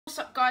What's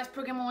up guys,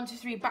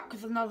 Programmer123 back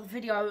with another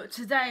video.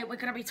 Today we're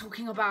going to be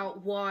talking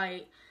about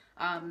why,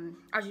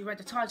 as you read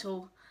the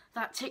title,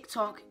 that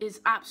TikTok is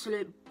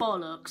absolute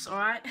bollocks,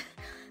 alright?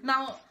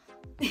 Now,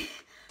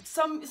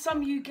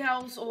 some you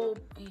girls, or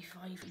if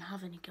I even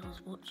have any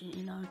girls watching,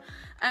 you know,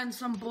 and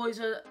some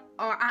boys are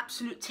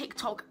absolute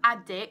TikTok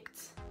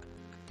addicts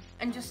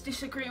and just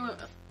disagree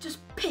with, just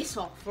piss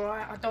off,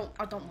 alright? I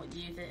don't want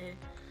you there,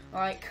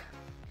 like...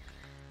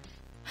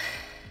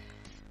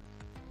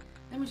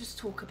 Let me just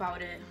talk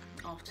about it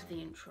after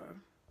the intro.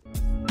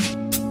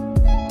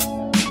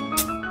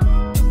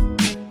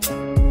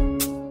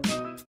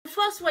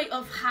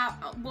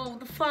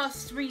 The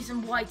first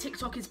reason why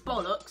TikTok is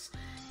bollocks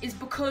is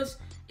because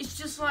it's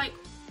just like,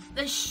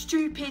 there's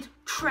stupid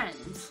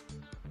trends.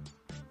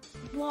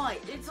 Why?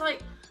 It's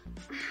like,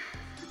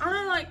 I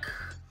don't like,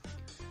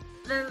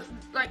 they're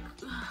like,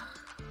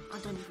 I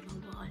don't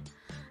even know why.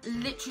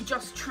 Literally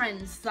just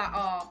trends that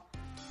are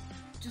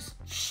just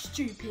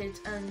stupid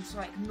and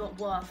like not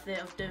worth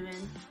it of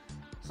doing.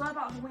 So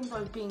about the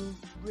window being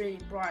really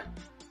bright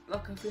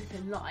like a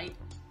flipping light,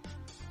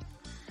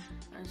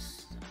 I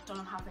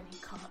don't have any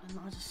curtain,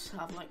 I just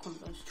have like one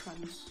of those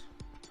trends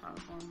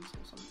ones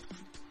or something.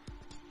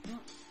 No,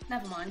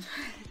 never mind.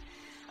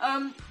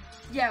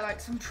 Yeah, like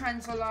some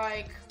trends are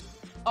like,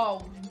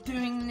 oh,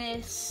 doing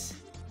this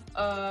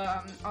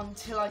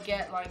until I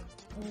get like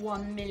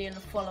 1 million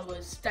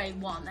followers day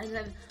one,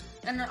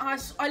 and I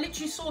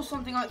literally saw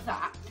something like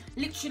that.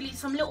 Literally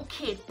some little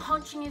kid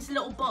punching his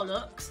little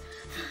bollocks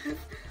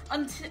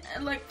until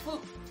like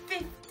for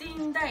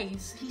 15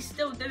 days. He's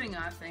still doing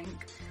it, I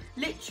think.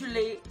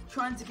 Literally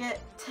trying to get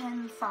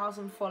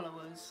 10,000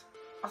 followers.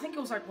 I think it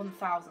was like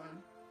 1,000.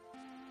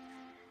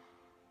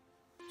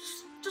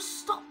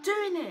 Just stop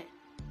doing it.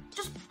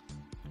 Just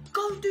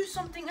go do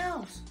something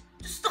else.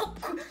 Just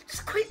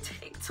quit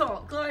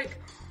TikTok. Like,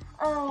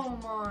 oh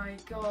my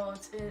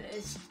god,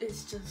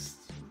 it's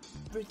just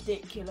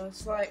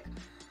ridiculous. Like,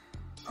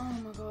 oh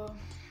my god.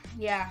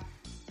 Yeah,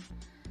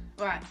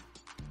 right,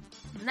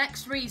 the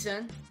next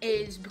reason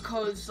is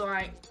because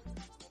like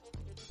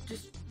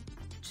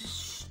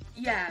just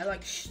yeah,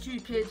 like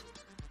stupid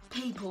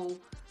people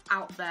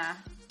out there.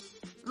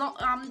 Not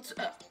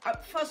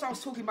at first I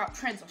was talking about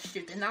trends are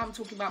stupid, now I'm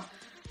talking about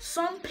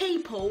some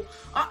people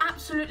are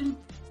absolutely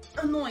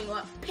annoying,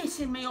 like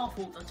pissing me off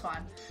all the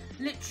time.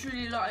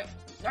 Literally like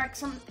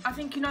some, I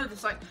think you know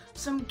this, like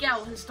some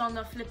girl has done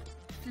a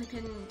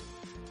flipping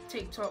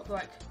TikTok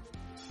like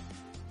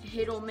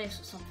hit or miss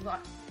or something,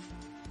 like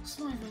it's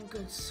not even a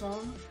good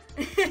song.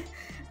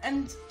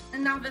 and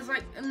now there's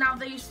like, now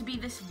there used to be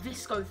this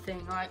Visco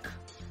thing, like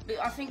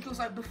I think it was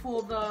like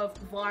before the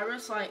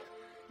virus, like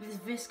this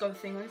Visco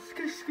thing, like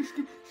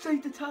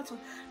save the turtles.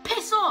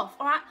 Piss off,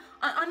 alright?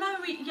 I know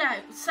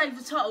yeah, save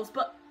the turtles,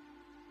 but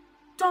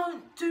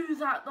don't do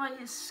that like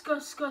it's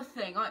scud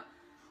thing. Like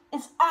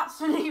it's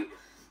absolutely,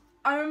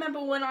 I remember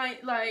when I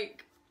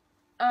like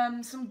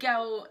some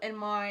girl in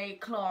my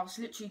class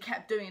literally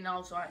kept doing it and I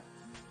was like,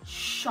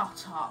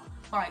 shut up,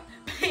 like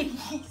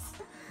please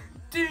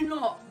do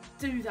not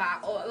do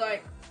that, or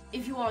like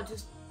if you are,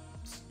 just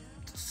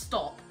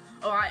stop,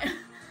 alright?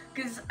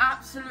 Because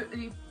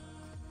absolutely,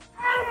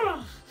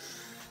 oh,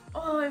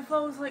 if I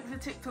was like the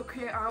TikTok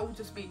creator, I would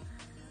just be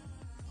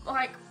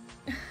like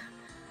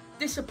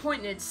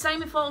disappointed.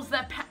 Same if I was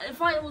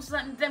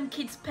them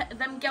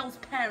girls'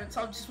 parents,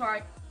 I would just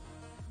like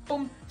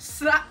boom,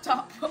 slapped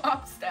up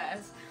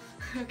upstairs.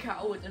 Okay,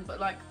 I wouldn't, but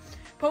like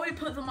probably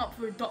put them up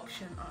for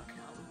adoption. Okay,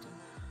 I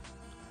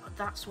wouldn't.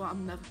 That's why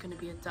I'm never gonna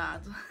be a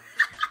dad.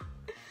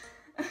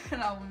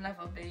 And I will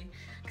never be,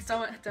 because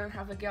I don't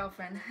have a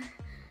girlfriend.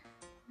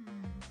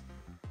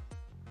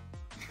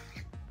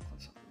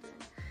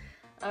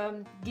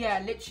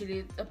 Yeah,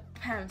 literally the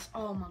parents,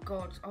 oh my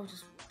god, I'll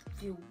just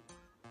feel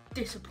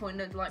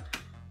disappointed. Like,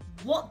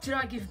 what did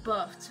I give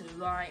birth to?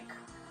 Like,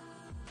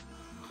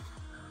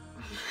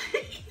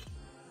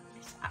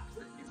 it's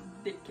absolutely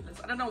ridiculous.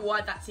 I don't know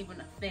why that's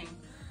even a thing,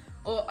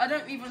 or I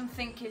don't even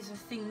think it's a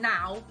thing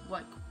now,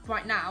 like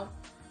right now,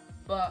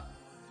 but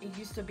it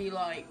used to be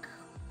like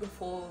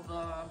before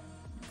the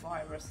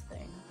virus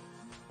thing.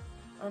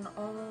 And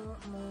oh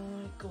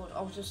my god,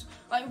 I was just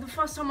like, the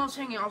first time I was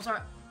hearing it, I was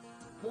like,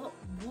 what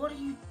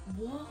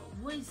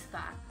is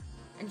that?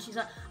 And she's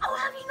like, oh,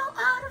 have you not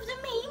heard of the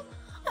meme?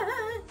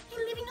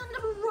 You're living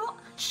under a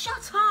rock.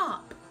 Shut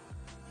up.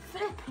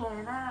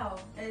 Flipping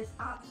out. It's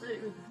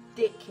absolutely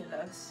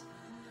ridiculous.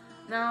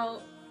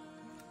 Now,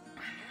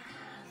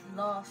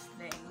 last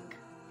thing,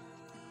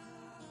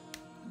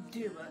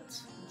 do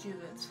it,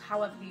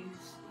 however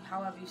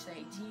you say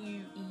it,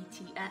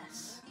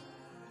 D-U-E-T-S,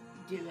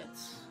 do it,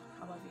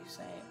 however you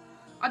say it.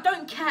 I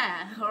don't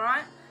care,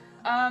 alright?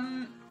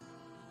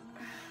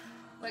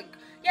 Like,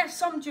 yeah,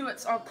 some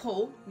duets are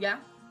cool, yeah,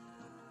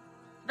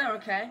 they're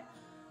okay,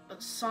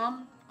 but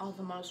some are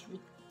the most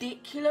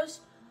ridiculous,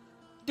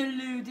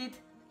 deluded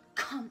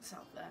cunts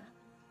out there.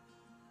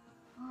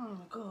 Oh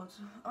my god,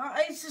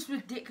 it's just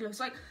ridiculous.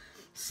 Like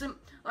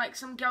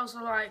some girls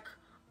are like,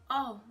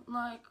 oh,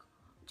 like,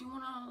 do you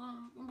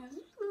wanna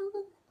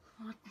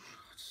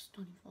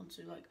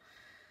to, like.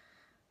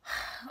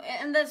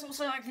 And there's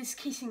also like this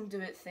kissing do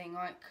it thing,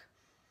 like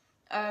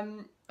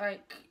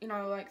you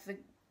know, like the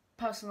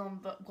person on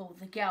the, well,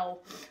 the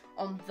girl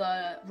on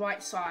the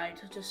right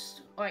side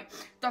just like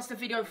does the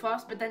video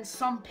first, but then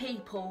some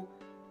people,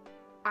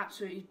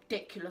 absolutely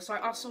ridiculous.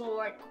 Like I saw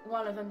like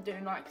one of them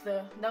doing like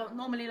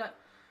normally like,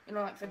 you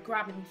know, like the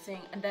grabbing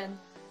thing, and then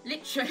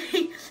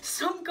literally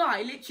some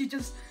guy literally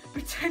just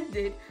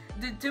pretended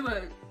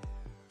to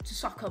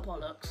suck her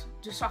bollocks,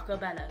 to suck her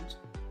bellend,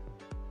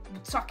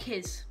 suck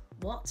his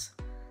what?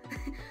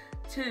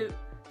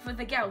 For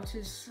the girl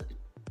to,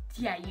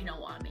 yeah, you know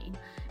what I mean.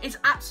 It's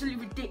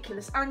absolutely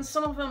ridiculous, and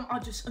some of them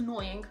are just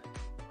annoying.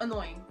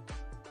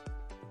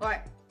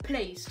 Like,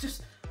 please,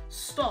 just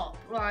stop.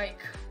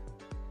 Like,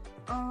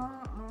 oh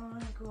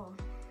my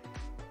god.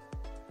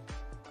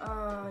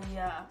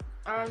 Yeah.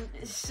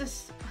 It's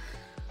just,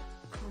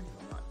 I can't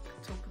even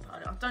like talk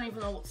about it. I don't even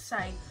know what to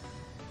say.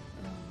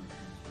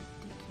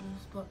 It's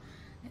ridiculous, but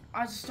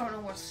I just don't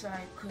know what to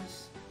say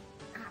because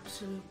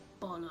absolute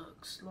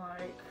bollocks.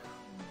 Like,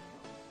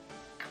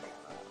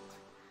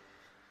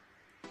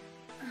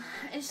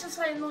 it's just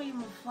like not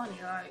even funny.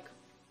 Like,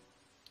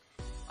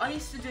 I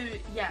used to do,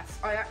 yes,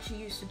 I actually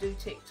used to do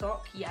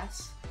TikTok,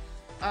 yes,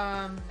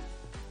 and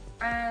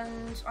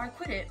I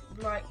quit it.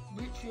 Like,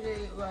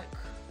 literally, like,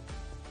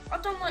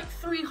 I've done like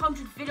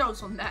 300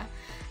 videos on there,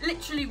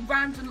 literally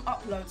random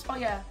uploads. Oh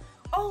yeah,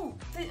 oh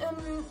the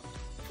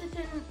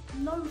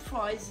no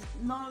fries,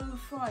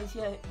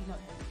 yeah, you know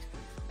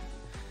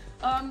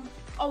him.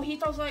 Oh, he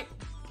does like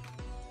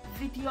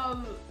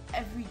video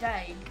every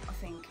day, I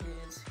think it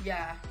is,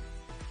 yeah.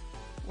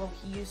 Well,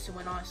 he used to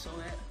when I saw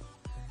it.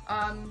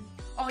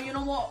 Oh, you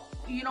know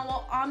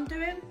what I'm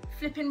doing?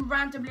 Flipping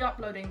randomly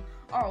uploading.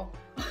 Oh,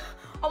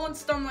 I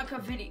once done like a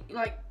video,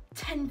 like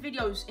 10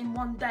 videos in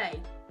one day.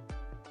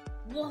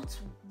 What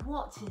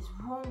is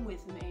wrong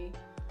with me?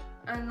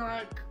 And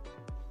like,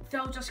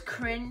 they'll just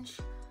cringe.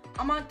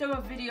 I might do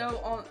a video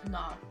on,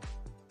 no.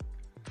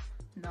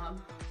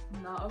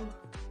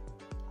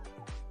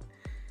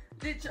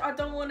 Literally, I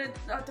don't want to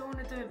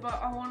do it,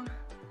 but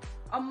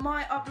I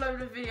might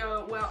upload a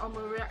video where I'm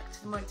gonna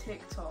react to my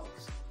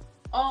TikToks.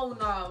 Oh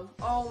no.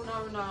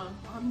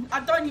 I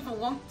don't even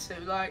want to,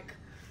 like,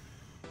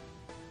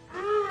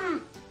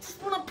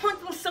 just want to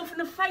punch myself in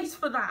the face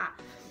for that.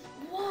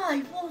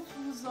 Why? What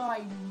was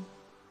I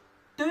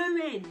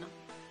doing?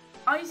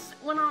 I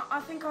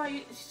think I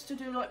used to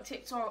do like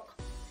TikTok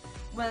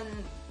when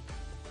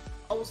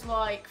I was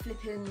like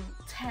flipping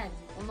 10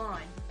 or 9.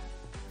 I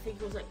think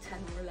it was like 10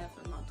 or 11,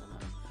 I don't know.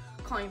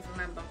 Can't even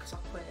remember because I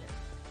quit it.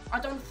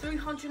 I've done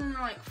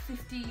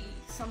 350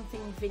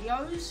 something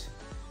videos.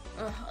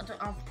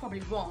 I'm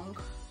probably wrong.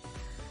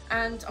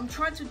 And I'm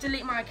trying to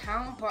delete my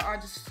account, but I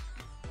just,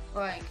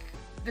 like,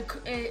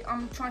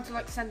 I'm trying to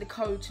like send the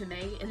code to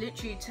me. It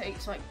literally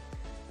takes like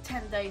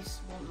 10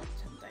 days, well not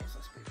 10 days,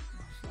 that's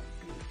not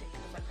really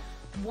ridiculous. Like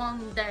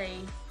 1 day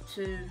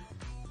to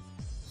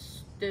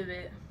do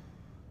it.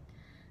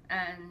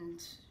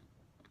 And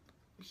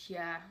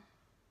yeah.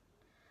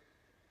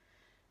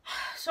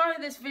 Sorry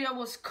this video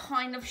was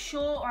kind of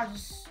short. I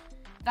just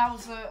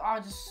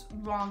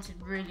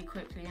ranted really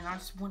quickly and I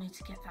just wanted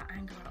to get that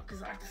anger out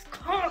because I just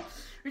can't.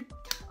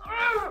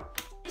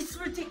 It's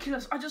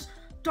ridiculous. I just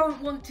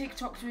don't want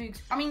TikTok to,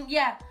 I mean,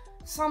 yeah,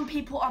 some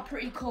people are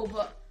pretty cool,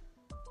 but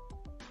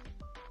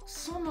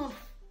some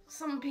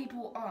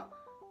people are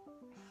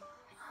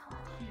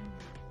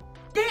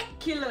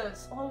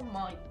ridiculous. Oh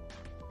my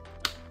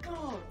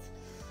god.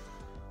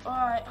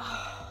 Alright.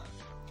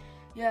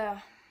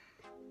 Yeah.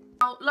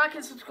 Like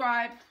and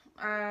subscribe,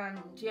 and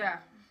yeah,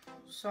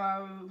 so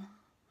I'm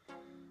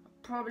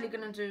probably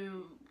gonna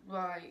do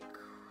like,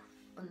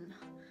 no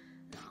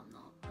I'm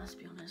not, let's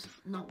be honest,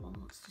 no one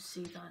wants to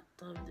see that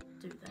though,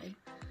 do they?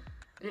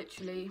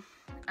 Literally.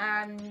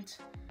 And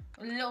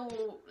a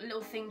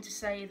little thing to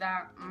say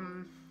that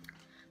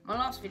my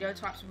last video,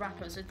 types of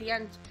rappers, at the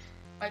end,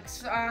 like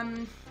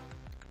I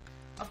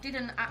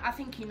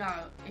think you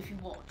know if you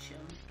watch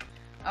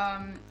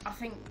them. I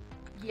think,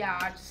 yeah,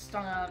 I just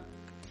done a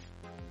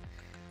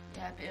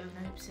bit of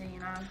an oopsie, you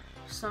know.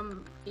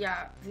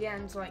 The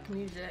end, like,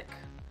 music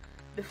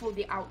before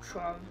the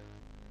outro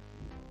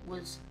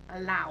was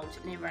allowed,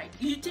 anyway.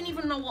 You didn't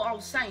even know what I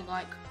was saying.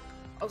 Like,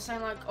 I was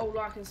saying like, oh,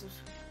 like and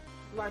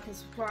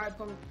subscribe,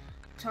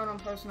 turn on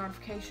post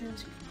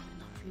notifications. Even though I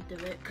don't really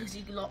do it because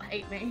you lot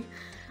hate me.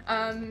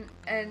 And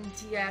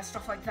yeah,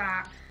 stuff like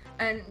that.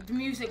 And the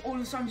music all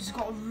of a sudden just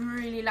got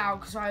really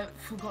loud because I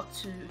forgot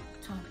to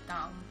turn it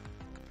down.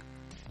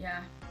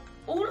 Yeah,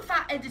 all of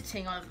that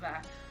editing over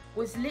there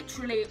was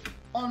literally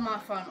on my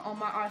phone, on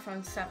my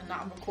iPhone 7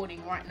 that I'm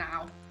recording right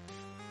now.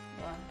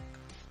 Yeah.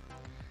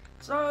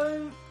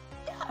 So,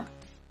 yeah,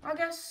 I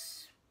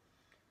guess,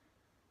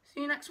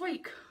 see you next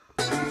week.